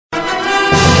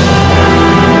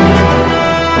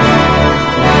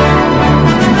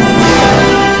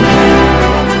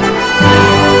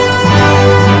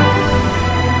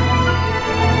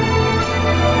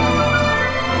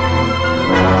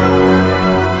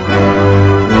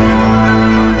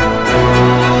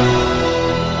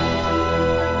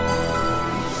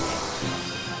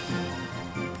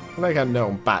like how no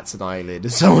one bats an eyelid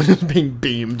as someone is being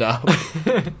beamed up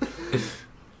into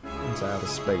outer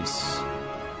space.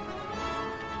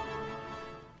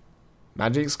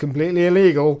 Magic's completely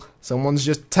illegal. Someone's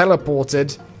just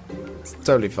teleported. It's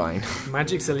totally fine.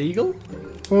 Magic's illegal?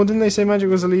 Well, didn't they say magic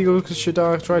was illegal because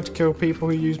Shadar tried to kill people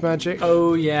who use magic?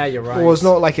 Oh, yeah, you're right. Well, it's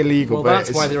not like illegal, well, but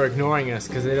that's why they're ignoring us,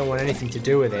 because they don't want anything to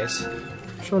do with it.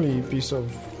 Surely you'd be sort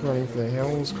of running for the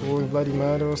hills, calling bloody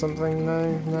murder or something?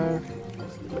 No?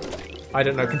 I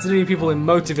don't know. Considering people in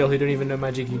Motorville who don't even know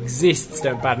magic exists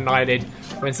don't bat an eyelid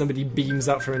when somebody beams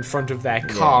up from in front of their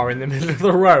car in the middle of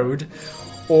the road,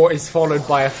 or is followed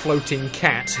by a floating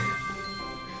cat.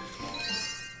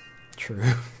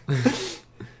 True.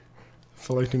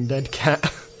 Floating dead cat.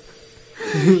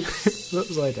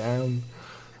 Upside down.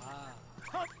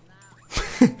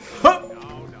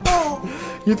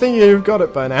 You think you've got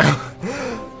it by now?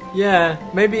 Yeah,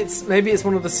 maybe it's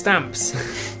one of the stamps.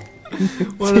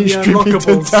 One of the Teach Drippy to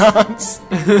unlockables. dance.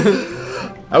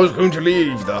 I was going to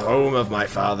leave the home of my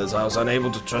fathers. I was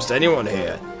unable to trust anyone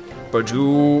here. But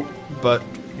you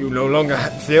no longer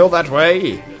feel that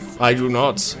way. I do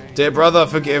not. Dear brother,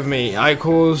 forgive me. I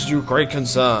caused you great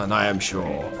concern, I am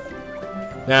sure.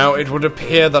 Now, it would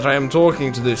appear that I am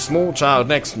talking to this small child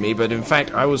next to me, but in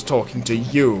fact I was talking to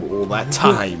you all that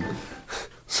time.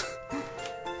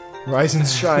 Rise and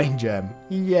shine gem.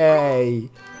 Yay!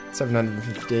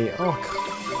 750. Oh,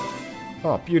 God.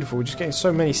 Oh, beautiful. We're just getting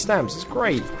so many stamps. It's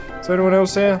great. Is there anyone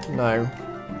else here? No.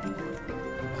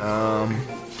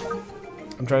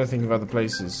 I'm trying to think of other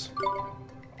places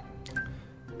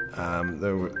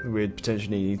that we'd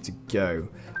potentially need to go.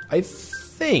 I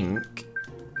think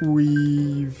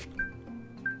we've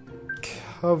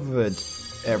covered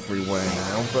everywhere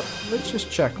now, but let's just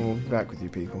check and we'll be back with you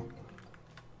people.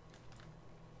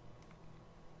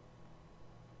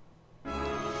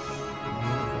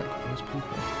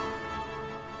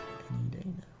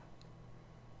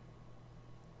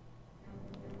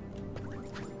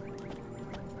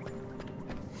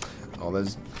 Oh,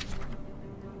 there's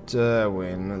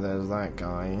Derwin, there's that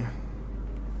guy.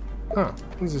 Huh,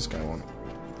 what does this guy want?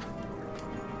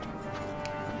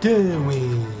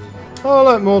 Derwin. Oh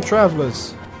look, more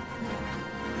travellers.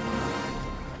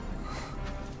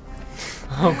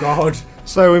 Oh god.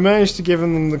 So we managed to give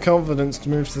them the confidence to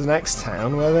move to the next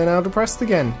town where they're now depressed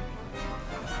again.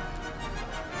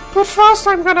 But first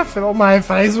I'm gonna fill my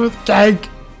face with cake.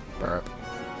 Burp.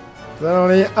 Then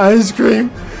I'll eat ice cream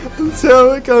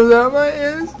until it comes out my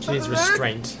ears. She needs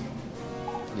restraint.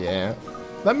 Yeah.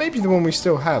 That may be the one we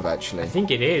still have, actually. I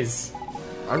think it is.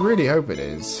 I really hope it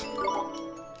is.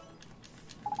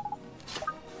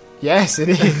 Yes, it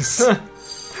is.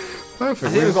 Perfect. I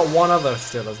think we've got one other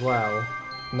still as well.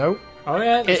 Nope. Oh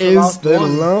yeah, It that's is the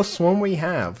one. last one we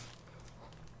have.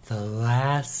 The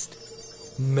last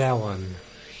melon.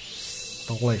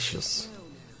 Delicious.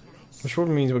 Which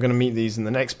probably means we're going to meet these in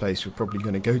the next place we're probably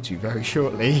going to go to very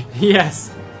shortly.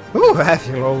 Yes. Ooh, I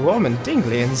feel all warm and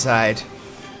tingly inside.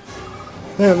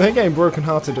 Yeah, they're getting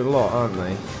broken-hearted a lot, aren't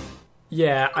they?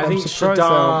 Yeah, I I'm think surprised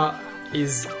Shadar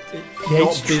is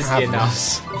not busy travellers.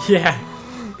 enough. Yeah.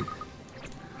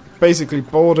 Basically,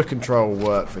 border control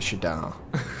work for Shadar.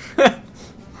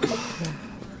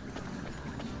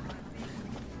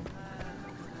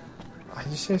 I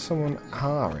just hear someone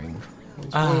harring.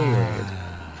 It's weird.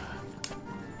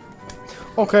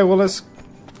 Okay, well let's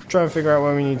try and figure out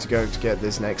where we need to go to get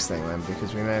this next thing then,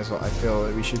 because we may as well. I feel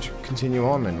that we should continue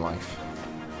on in life.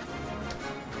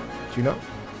 Do you know?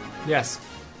 Yes.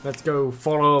 Let's go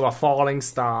follow the falling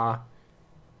star.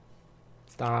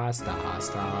 Star, star,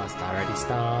 star, starry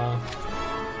star.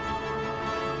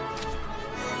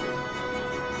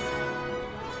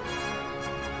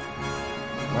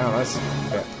 Wow, that's a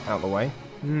bit out of the way.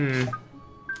 We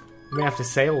may have to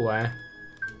sail there.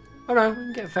 Oh no, we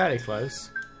can get fairly close.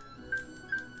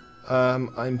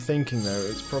 I'm thinking though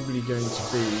it's probably going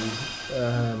to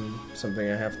be something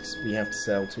we have to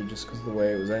sail to just because of the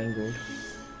way it was angled.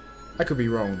 I could be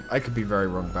wrong. I could be very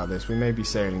wrong about this. We may be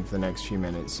sailing for the next few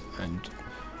minutes and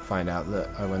find out that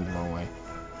I went the wrong way.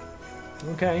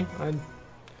 Okay, I'm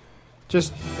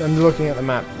looking at the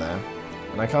map there,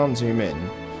 and I can't zoom in.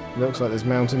 It looks like there's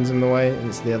mountains in the way, and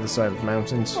it's the other side of the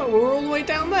mountains. Oh, we're all the way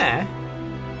down there?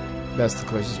 That's the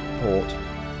closest port.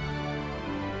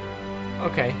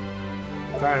 Okay.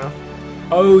 Fair enough.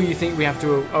 Oh, you think we have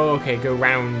to... Oh, okay, go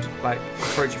round, like,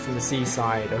 approach it from the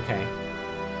seaside. Okay.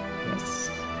 Yes.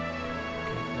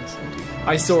 Okay, yes, I do.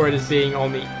 I saw it as being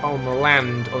on the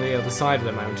land on the other side of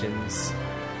the mountains.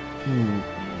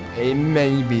 It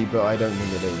may be, but I don't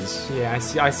think it is. Yeah,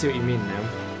 I see what you mean now.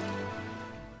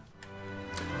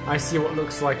 I see what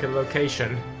looks like a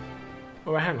location.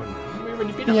 Oh, hang on. We've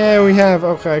already been up Yeah, we have.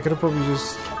 Okay, I could have probably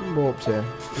just warped here.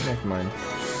 Never mind.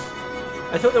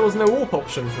 I thought there was no warp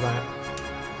option for that.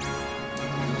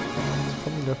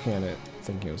 Probably looking at it,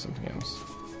 thinking it was something else.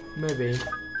 Maybe.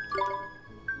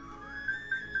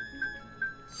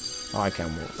 I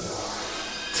can walk.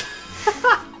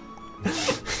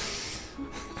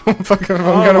 Fuck if I'm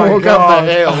gonna walk up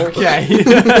the hill.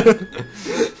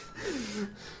 Okay.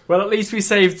 Well, at least we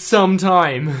saved some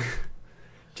time.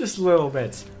 Just a little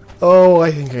bit. Oh,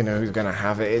 I think I know who's gonna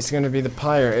have it. It's gonna be the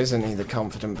pirate, isn't he? The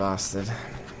confident bastard.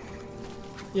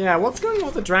 Yeah, what's going on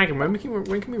with the dragon? When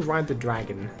can we ride the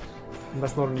dragon? And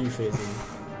that's not an euphemism.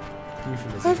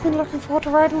 I've been looking forward to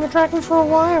riding the dragon for a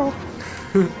while.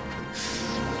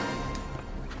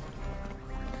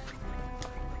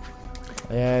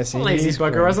 Yeah, see, lazy he's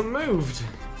bugger great. hasn't moved.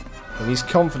 Well, he's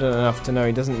confident enough to know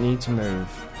he doesn't need to move.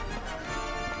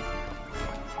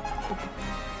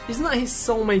 Isn't that his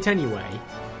soulmate anyway?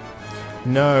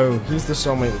 No, he's the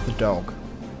soulmate with the dog.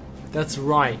 That's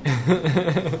right.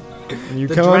 You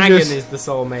The can't dragon just, is the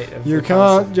soulmate of you the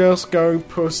can't person. just go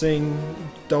pussing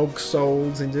dog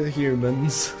souls into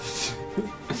humans.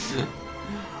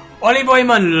 Ollie boy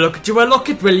man, look at you a look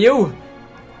it, will you?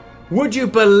 Would you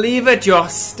believe it? You're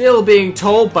still being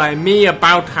told by me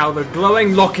about how the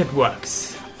glowing locket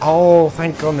works. Oh,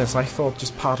 thank goodness. I thought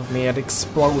just part of me had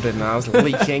exploded and I was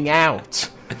leaking out.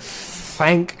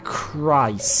 Thank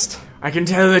Christ. I can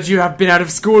tell that you have been out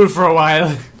of school for a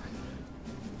while.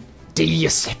 Do you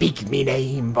speak me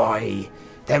name, boy?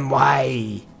 Then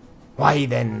why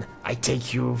then, I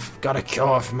take you've got a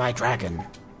cure for my dragon?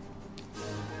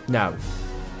 No.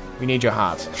 We need your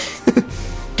heart.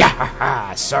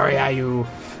 Gahaha, sorry are you?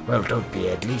 Well, don't be,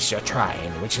 at least you're trying,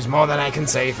 which is more than I can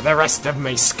say for the rest of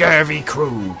my scurvy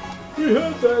crew. We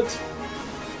heard that.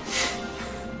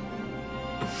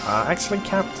 Actually,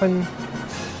 Captain...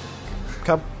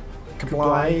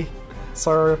 Kably,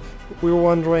 sir, we were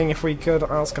wondering if we could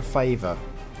ask a favour.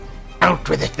 Out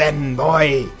with it then,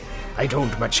 boy! I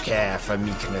don't much care for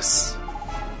meekness.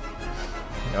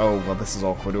 Oh, well, this is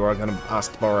awkward. We're going to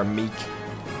ask to borrow meek.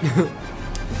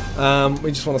 We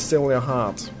just want to steal your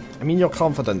heart. I mean your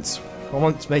confidence. I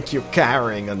want to make you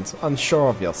caring and unsure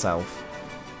of yourself.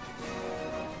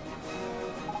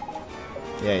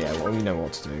 Yeah, well, we know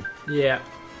what to do. Yeah.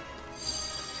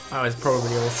 That was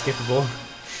probably all skippable.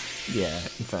 Yeah,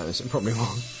 in fairness, it probably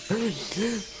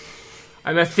was.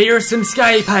 I'm a fearsome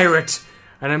sky pirate,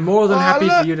 and I'm more than happy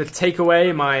for you to take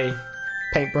away my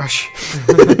Paintbrush.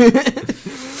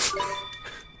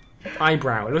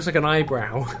 eyebrow. It looks like an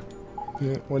eyebrow.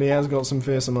 Yeah, well, he has got some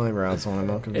fearsome eyebrows on him,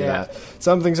 I'll give you Yeah. that.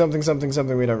 Something,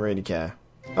 we don't really care.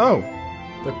 Oh!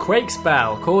 The quake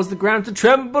spell cause the ground to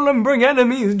tremble and bring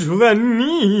enemies to their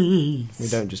knees. We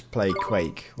don't just play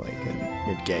Quake, like, in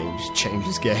mid-game, just change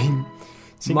his game.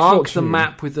 Seek Mark fortune. the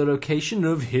map with the location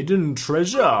of hidden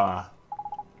treasure.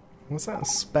 What's that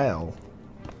spell?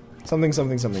 Something,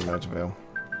 Motorville.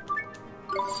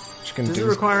 Just gonna Does do it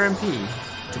this- require MP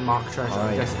to mark treasure?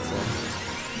 I Aye. guess it said.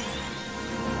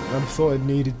 I thought it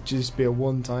needed to just be a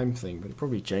one-time thing, but it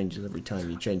probably changes every time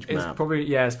you change It's map. probably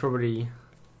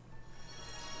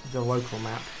the local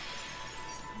map.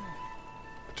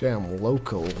 Damn,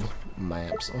 local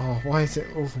maps. Oh, why is it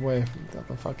all the way down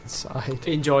the fucking side?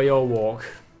 Enjoy your walk.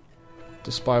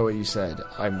 Despite what you said,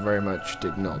 I very much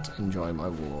did not enjoy my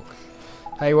walk.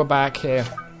 Hey, we're back here.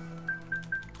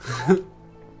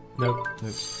 Nope.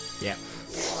 Yeah.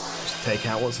 Just take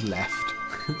out what's left.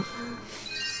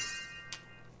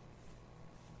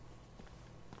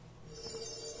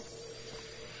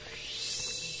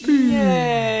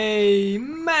 Yay!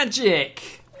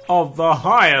 Magic of the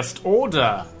highest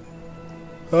order.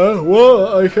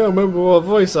 What? I can't remember what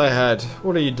voice I had.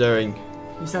 What are you doing?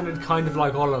 You sounded kind of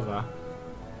like Oliver,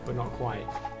 but not quite.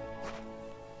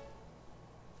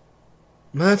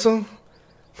 Myrtle,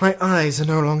 my eyes are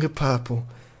no longer purple,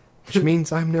 which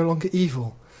means I'm no longer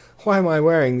evil. Why am I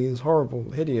wearing these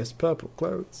horrible, hideous purple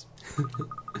clothes?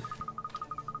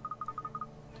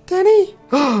 Danny!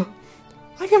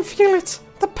 I can feel it!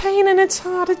 The pain in its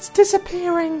heart, it's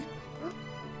disappearing!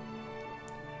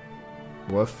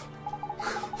 Woof.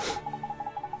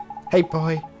 Hey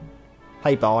boy.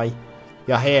 Hey boy.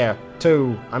 You're here,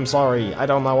 too. I'm sorry, I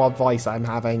don't know what voice I'm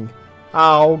having.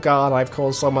 Oh god, I've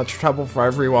caused so much trouble for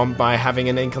everyone by having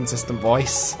an inconsistent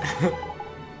voice.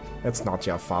 It's not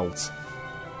your fault.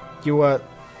 You were...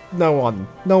 No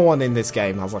one in this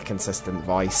game has a consistent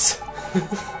voice.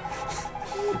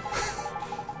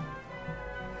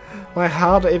 My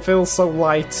heart, it feels so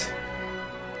light.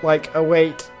 Like a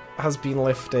weight has been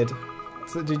lifted.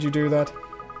 So did you do that?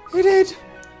 I did.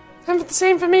 And the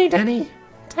same for me, Danny.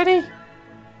 Danny.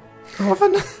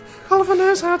 Oliver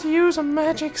knows how to use a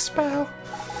magic spell.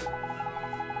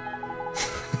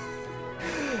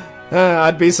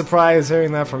 I'd be surprised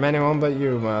hearing that from anyone but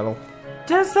you, Myrtle.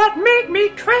 Does that make me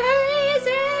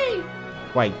crazy?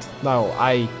 Wait, no,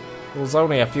 it was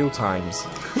only a few times.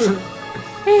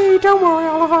 Hey, don't worry,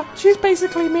 Oliver. She's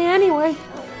basically me anyway.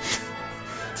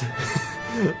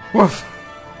 Woof.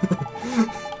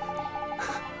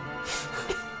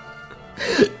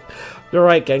 You're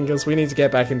right, Genghis. We need to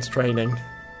get back into training.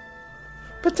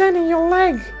 But Danny, your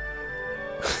leg.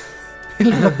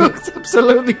 It looks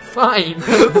absolutely fine.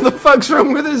 What the fuck's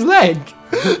wrong with his leg?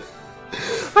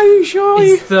 Are you sure?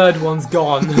 His third one's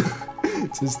gone.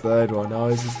 It's his third one. Oh,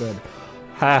 it's his third.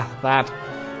 Ha, that.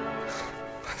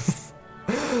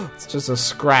 It's just a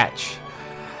scratch.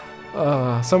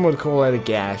 Some would call it a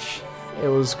gash. It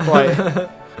was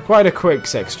quite a quick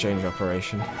sex change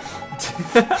operation.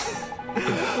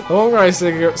 The longer I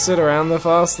sit around, the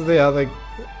faster the other...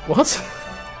 What?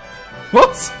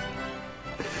 What?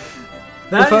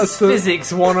 That is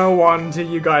physics 101 to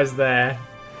you guys there.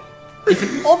 If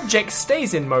an object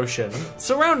stays in motion,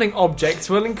 surrounding objects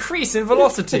will increase in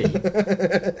velocity.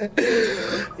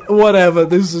 Whatever,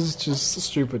 this is just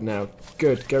stupid now.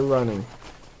 Good, go running.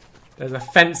 There's a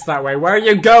fence that way. Where are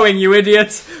you going, you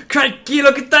idiot? Crikey,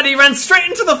 look at that, he ran straight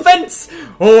into the fence!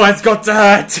 Oh, it's got to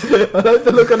hurt! I like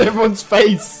the look on everyone's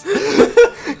face.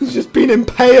 He's just been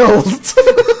impaled.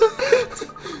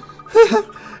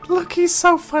 Look, he's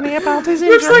so funny about his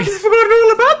injury. Looks like he's forgotten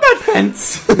all about that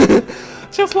fence!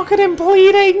 Just look at him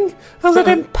bleeding as it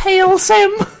impales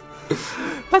him.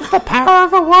 That's the power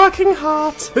of a working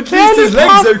heart. At least his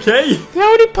leg's okay. The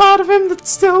only part of him that's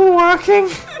still working.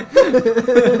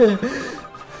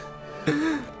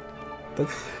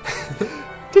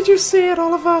 Did you see it,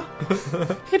 Oliver?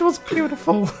 It was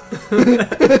beautiful.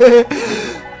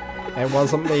 It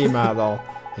wasn't me, Myrtle.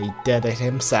 He did it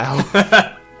himself.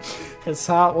 His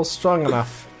heart was strong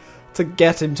enough to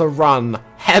get him to run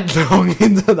headlong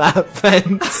into that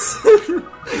fence.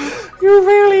 You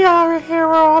really are a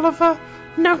hero, Oliver.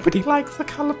 Nobody likes the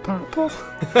colour purple.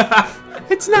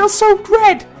 It's now soaked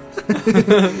red.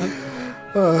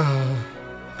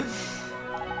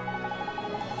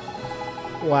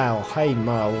 Well, hey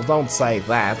Merle, don't say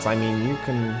that. I mean, you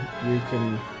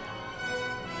can...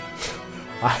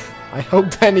 I hope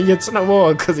Danny gets an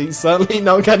award, because he's certainly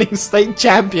not getting state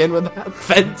champion with that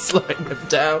fence slowing him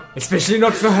down. Especially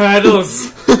not for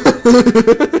hurdles.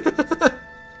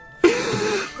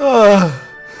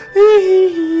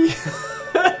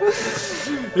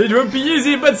 It won't be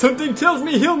easy, but something tells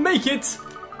me he'll make it.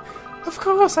 Of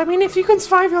course, I mean, if you can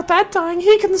survive your dad dying,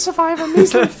 he can survive a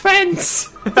measly fence.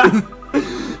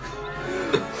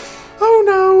 Oh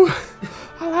no,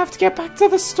 I'll have to get back to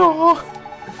the store.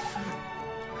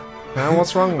 Now,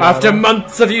 what's wrong, After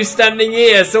months of you standing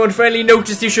here, someone finally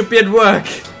noticed you should be at work.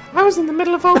 I was in the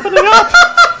middle of opening up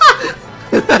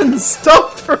and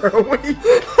stopped for a week.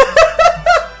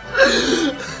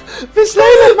 Miss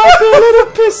Layla might be a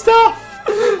little pissed off.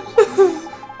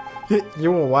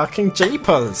 You were working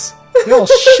jeepers. You're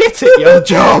shit at your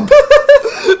job.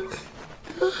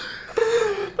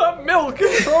 That milk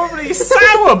is probably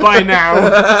sour by now.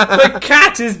 The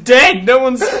cat is dead. No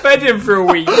one's fed him for a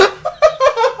week.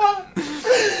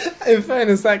 In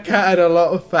fairness, that cat had a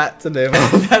lot of fat to live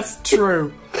on. That's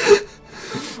true.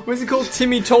 What's he called?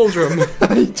 Timmy Toldrum.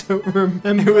 I don't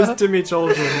remember. Who was Timmy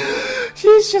Toldrum?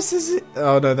 She's just as...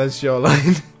 Oh no, that's your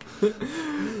line.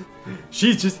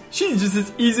 She's just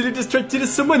as easily distracted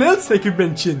as someone else I could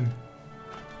mention.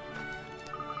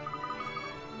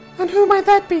 And who might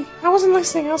that be? I wasn't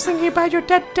listening. I was thinking about your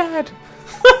dead dad.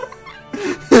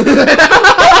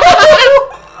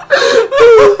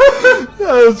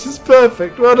 That was just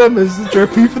perfect. Well done, Mr.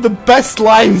 Drippy, for the best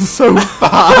line so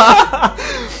far.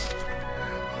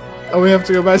 And we have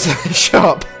to go back to the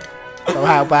shop. So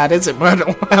how bad is it,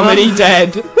 Myrtle? How many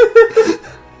dead?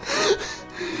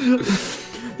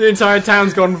 The entire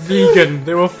town's gone vegan.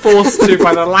 They were forced to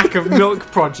by the lack of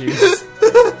milk produce.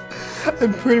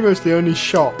 I'm pretty much the only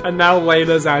shop. And now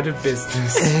Layla's out of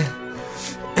business.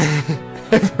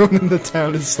 Everyone in the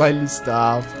town is slightly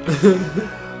starved.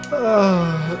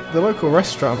 The local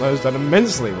restaurant though has done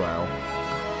immensely well.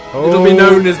 It'll be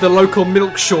known as the local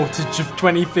milk shortage of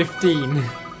 2015.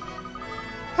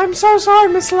 I'm so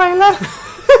sorry, Miss Layla.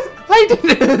 I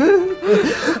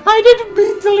didn't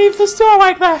mean to leave the store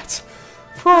like that.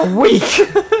 For a week.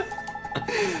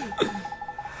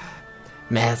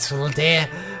 Myrtle dear,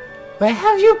 where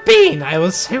have you been? I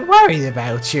was so worried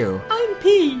about you. I'm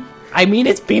P. I mean,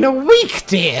 it's been a week,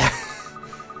 dear.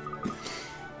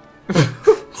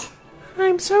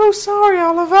 I'm so sorry,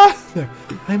 Oliver.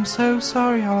 I'm so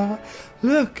sorry, Oliver.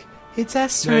 Look, it's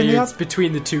Esther No, and the it's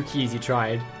between the two keys you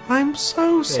tried. I'm so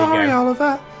There you sorry, go.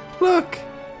 Oliver. Look,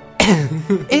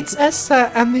 it's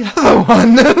Esther and the other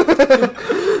one.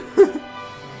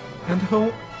 And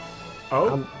who?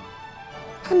 Oh?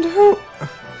 And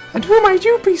who might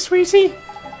you be, sweetie?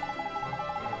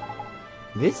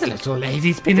 This little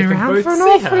lady's been They can around both for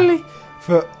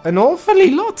an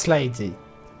awfully lot, lady.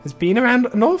 Has been around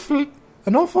an awful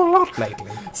lot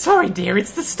lately. Sorry, dear,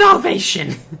 it's the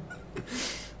starvation.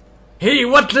 Hey,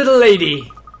 what little lady?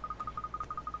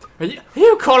 Are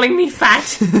you calling me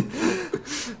fat?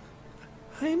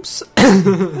 I'm so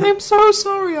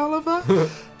sorry, Oliver.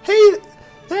 Hey,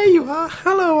 there you are.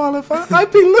 Hello, Oliver.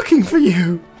 I've been looking for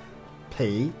you.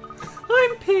 P.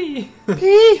 I'm P.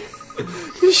 P.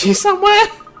 Is she somewhere?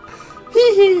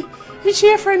 Hee hee. Is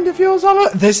she a friend of yours,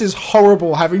 Oliver? This is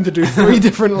horrible, having to do 3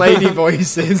 different lady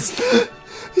voices.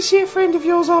 Is she a friend of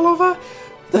yours, Oliver?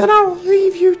 Then I'll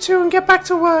leave you two and get back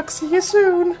to work. See you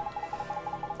soon.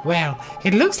 Well,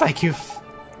 it looks like you've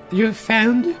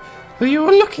found who you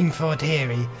were looking for,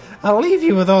 dearie. I'll leave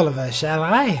you with Oliver, shall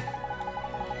I?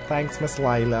 Thanks, Miss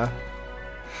Layla.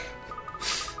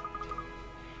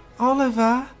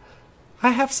 Oliver, I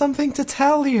have something to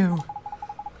tell you.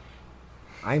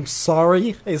 I'm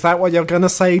sorry? Is that what you're gonna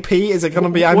say, Pete? Is it gonna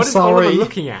be I'm what is sorry? Oliver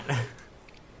looking at?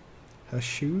 Her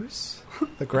shoes?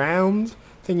 The ground?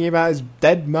 Thinking about his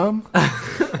dead mum?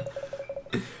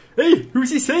 Hey,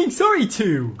 who's he saying sorry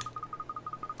to?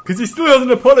 Because he still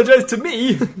hasn't apologised to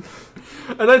me.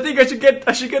 And I think I should get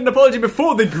an apology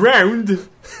before the ground.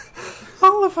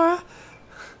 Oliver,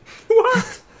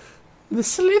 What? the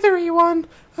slithery one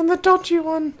and the dodgy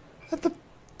one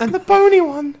and the bony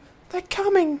one, they're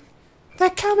coming. They're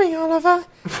coming, Oliver.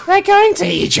 They're going to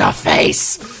eat your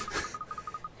face.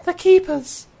 The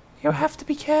keepers. You have to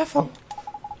be careful.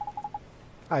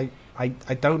 I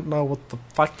don't know what the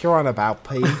fuck you're on about,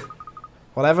 Pete.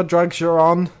 Whatever drugs you're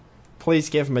on, please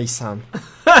give me some.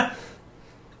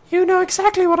 You know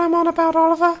exactly what I'm on about,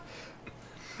 Oliver.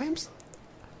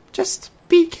 Just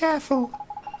be careful.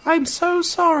 I'm so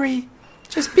sorry.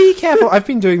 Just be careful. I've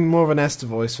been doing more of an Esther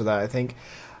voice for that, I think.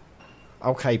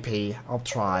 Okay, P, I'll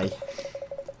try.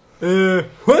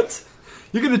 What?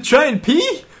 You're gonna try and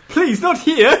pee? Please, not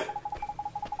here.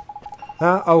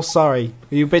 Oh, sorry.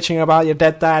 Are you bitching about your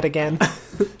dead dad again?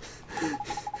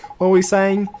 What were we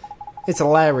saying? It's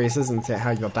hilarious, isn't it,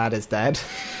 how your dad is dead?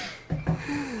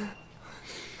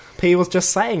 P was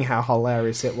just saying how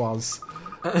hilarious it was.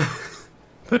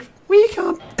 But we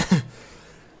can't...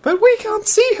 But we can't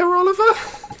see her, Oliver.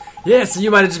 Yeah, so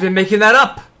you might have just been making that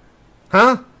up.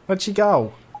 Huh? Where'd she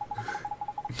go?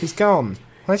 She's gone.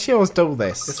 Why'd she always do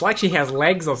this? It's like she has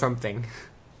legs or something.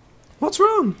 What's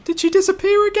wrong? Did she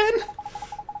disappear again?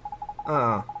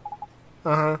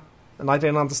 Uh-huh. And I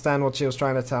didn't understand what she was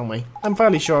trying to tell me. I'm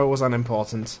fairly sure it was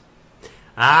unimportant.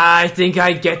 I think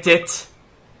I get it.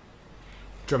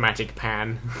 Dramatic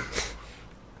pan.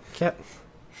 Get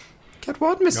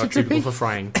what, Mr. Not suitable Drippy? for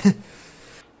frying.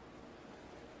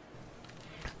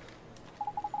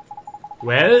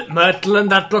 Well, Myrtle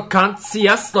and that lot can't see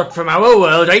us lot from our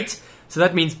world, right? So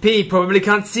that means P probably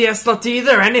can't see us lot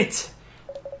either, ain't it?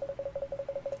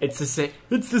 It's the same.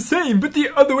 It's the same, but the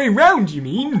other way round, you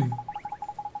mean?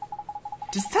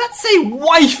 Does that say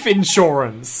wife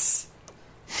insurance?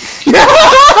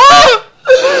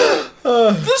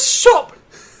 The shop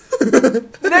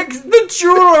the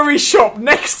jewellery shop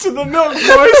next to the milk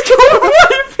bar is called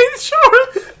wife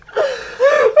insurance.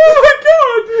 Oh my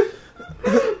god!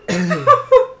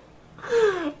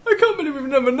 I can't believe we've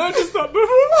never noticed that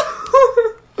before.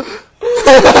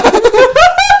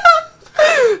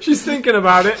 She's thinking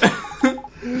about it.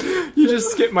 You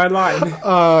just skipped my line.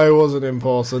 It wasn't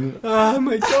important. Oh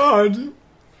my god.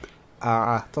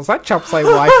 Does that chop say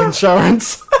wife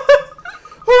insurance?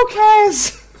 Who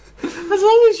cares? As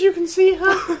long as you can see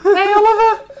her. Hey,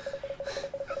 Oliver?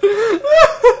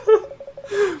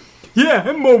 Yeah,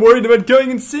 I'm more worried about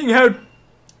going and seeing how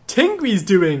Tengri's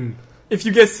doing. If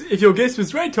your guess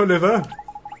was right, Oliver.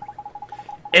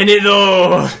 Any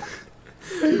though.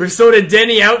 We've sorted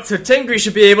Denny out, so Tengri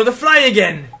should be able to fly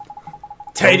again.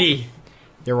 Tidy.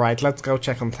 You're right, let's go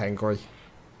check on Tengri.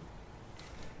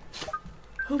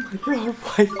 Oh my god,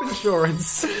 wife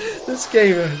insurance. This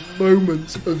game has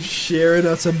moments of sheer and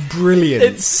utter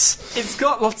brilliance. It's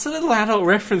got lots of little adult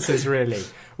references, really.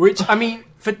 Which, I mean,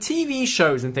 for TV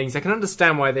shows and things, I can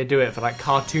understand why they do it for, like,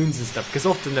 cartoons and stuff, because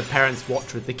often the parents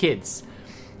watch with the kids.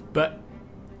 But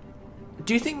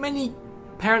do you think many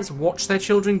parents watch their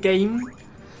children game?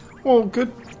 Well,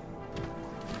 good.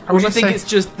 Or do you think it's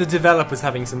just the developers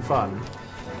having some fun?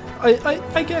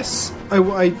 I guess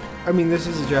I mean this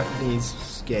is a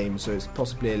Japanese game, so it's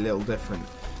possibly a little different.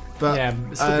 But yeah,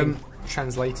 it's still being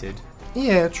translated.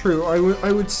 Yeah, true.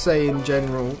 I would say in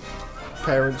general,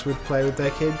 parents would play with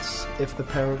their kids if the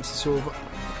parents are sort of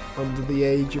under the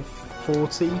age of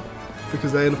 40,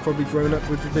 because they'll have probably grown up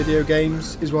with the video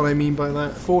games. Is what I mean by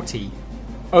that. 40.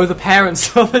 Oh, the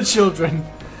parents of the children.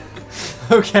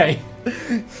 Okay.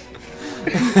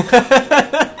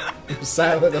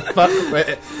 Sour the fuck with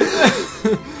it.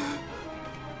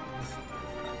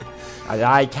 Aye,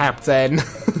 aye, Captain.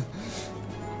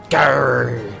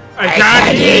 Grrr. I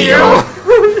can't hear you.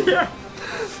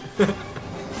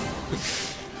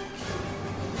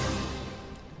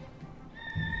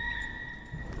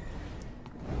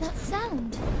 That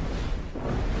sound.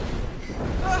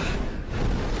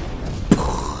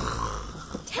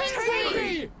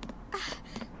 Terry!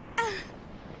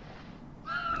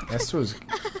 Esther was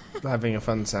having a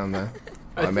fun sound there.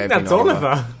 I think that's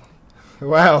Oliver.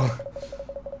 Well.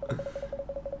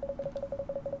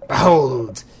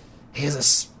 Behold, he's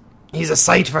a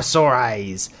sight for sore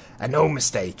eyes, and no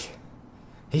mistake.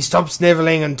 He stopped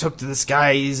snivelling and took to the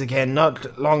skies again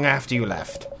not long after you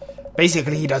left.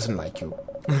 Basically, he doesn't like you.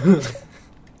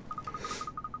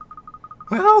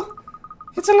 Well,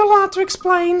 it's a little hard to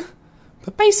explain,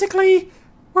 but basically,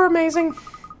 we're amazing.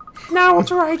 Now I want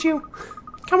to ride you.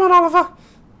 Come on, Oliver.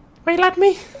 Will you let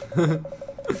me?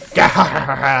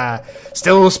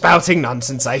 Still spouting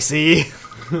nonsense, I see.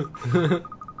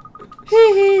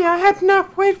 Hee, I had no...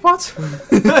 Wait, what?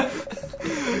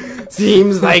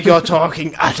 Seems like you're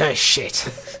talking utter shit.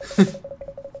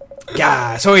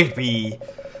 Gah, so it be.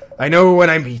 I know when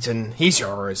I'm beaten, he's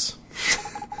yours.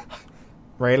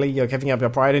 Really? You're giving up your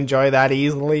pride and joy that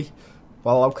easily?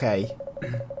 Well, okay.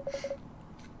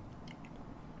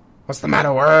 What's the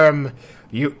matter, Worm?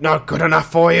 You not good enough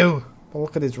for you? Well,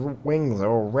 look at his wings, they're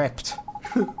all ripped.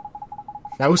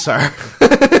 No, sir.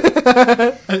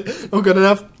 Not good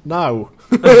enough? No.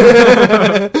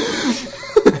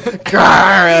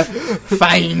 Grr,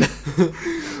 fine.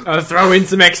 I'll throw in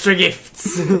some extra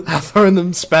gifts. I'll throw in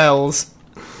them spells.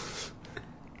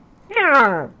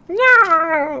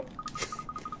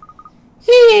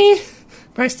 Hey,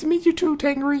 nice to meet you too,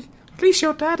 Tangri. At least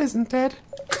your dad isn't dead.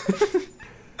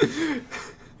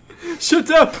 Shut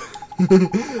up.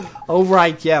 All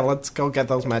right, yeah, let's go get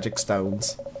those magic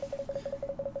stones.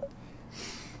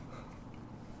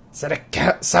 Set a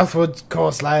southward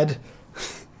course, lad.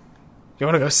 You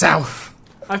want to go south?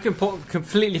 I've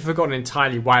completely forgotten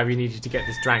entirely why we needed to get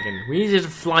this dragon. We needed to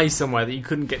fly somewhere that you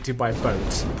couldn't get to by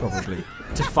boat. Probably.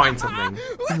 To find something.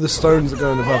 The stones that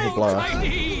go in the bubble blower.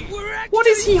 What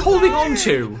is he holding on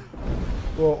to?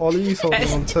 Well, Ollie's holding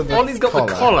on to the Ollie's got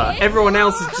the collar. Everyone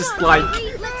else is just like...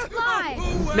 Let's fly.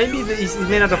 Maybe he's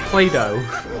made out of Play-Doh.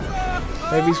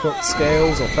 Maybe he's got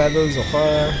scales or feathers or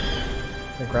fur.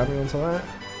 They're grabbing onto that.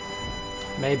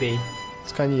 Maybe.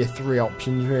 It's kind of your three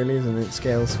options, really, isn't it?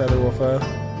 Scales, feather, or fur.